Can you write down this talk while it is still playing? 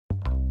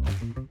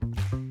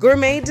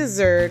Gourmet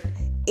Dessert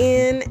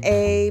in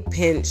a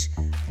Pinch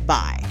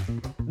by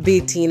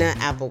Bettina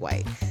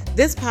Applewhite.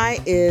 This pie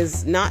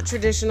is not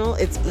traditional,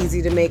 it's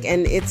easy to make,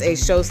 and it's a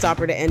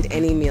showstopper to end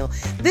any meal.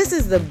 This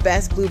is the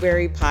best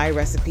blueberry pie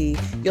recipe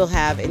you'll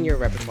have in your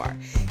repertoire.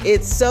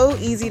 It's so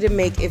easy to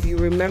make if you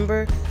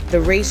remember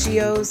the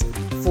ratios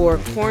for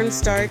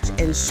cornstarch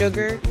and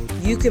sugar.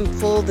 You can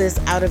pull this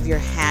out of your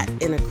hat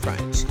in a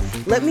crunch.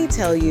 Let me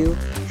tell you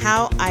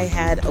how I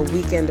had a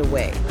weekend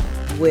away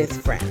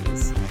with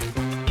friends.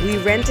 We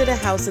rented a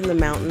house in the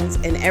mountains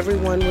and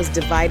everyone was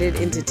divided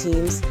into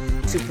teams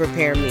to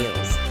prepare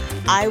meals.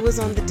 I was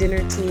on the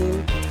dinner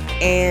team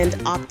and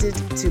opted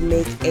to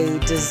make a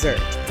dessert.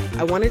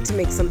 I wanted to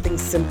make something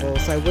simple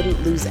so I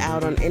wouldn't lose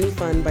out on any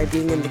fun by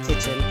being in the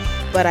kitchen,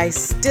 but I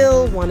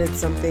still wanted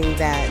something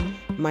that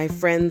my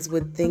friends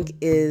would think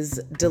is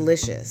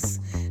delicious.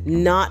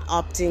 Not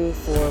opting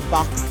for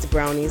boxed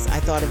brownies, I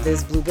thought of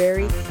this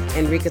blueberry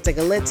and ricota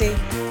galette.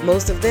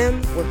 Most of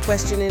them were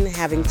questioning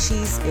having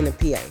cheese in a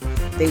pie.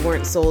 They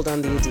weren't sold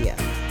on the idea.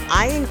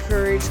 I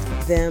encouraged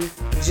them,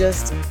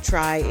 just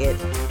try it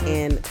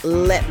and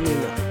let me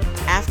know.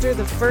 After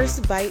the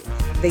first bite,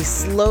 they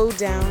slowed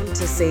down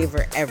to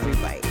savor every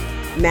bite.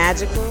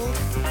 Magical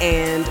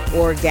and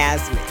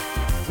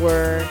orgasmic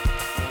were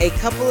a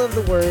couple of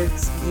the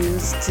words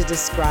used to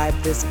describe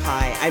this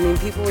pie. I mean,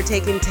 people were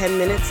taking 10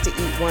 minutes to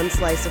eat one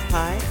slice of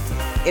pie.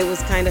 It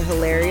was kind of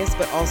hilarious,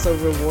 but also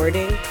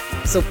rewarding.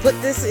 So put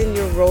this in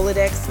your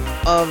Rolodex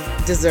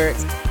of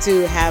desserts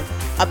to have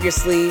up your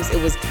sleeves.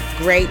 It was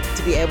great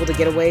to be able to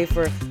get away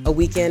for a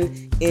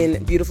weekend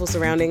in beautiful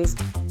surroundings.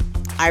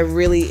 I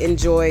really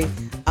enjoy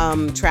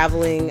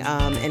traveling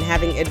and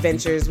having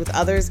adventures with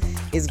others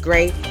is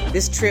great.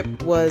 This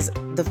trip was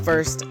the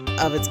first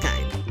of its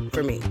kind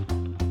for me.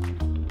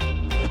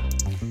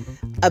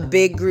 A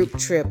big group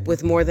trip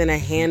with more than a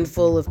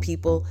handful of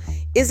people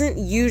isn't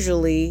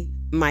usually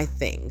my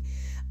thing.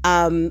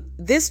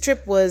 This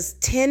trip was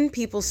 10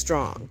 people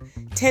strong.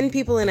 10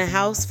 people in a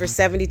house for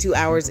 72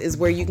 hours is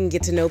where you can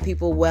get to know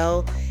people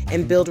well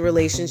and build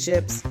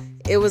relationships.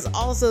 It was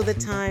also the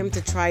time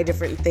to try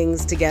different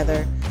things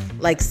together,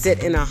 like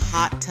sit in a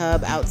hot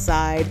tub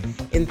outside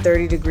in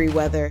 30-degree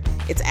weather.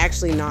 It's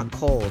actually not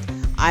cold.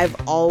 I've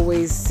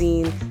always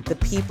seen the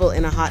people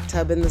in a hot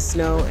tub in the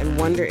snow and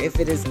wonder if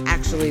it is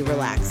actually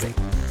relaxing.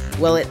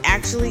 Well, it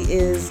actually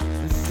is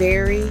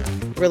very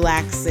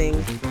relaxing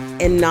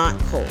and not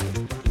cold.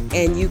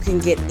 And you can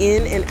get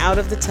in and out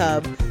of the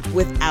tub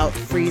without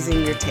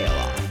freezing your tail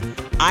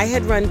off. I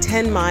had run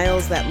 10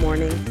 miles that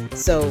morning,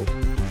 so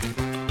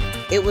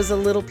it was a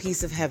little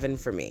piece of heaven for me.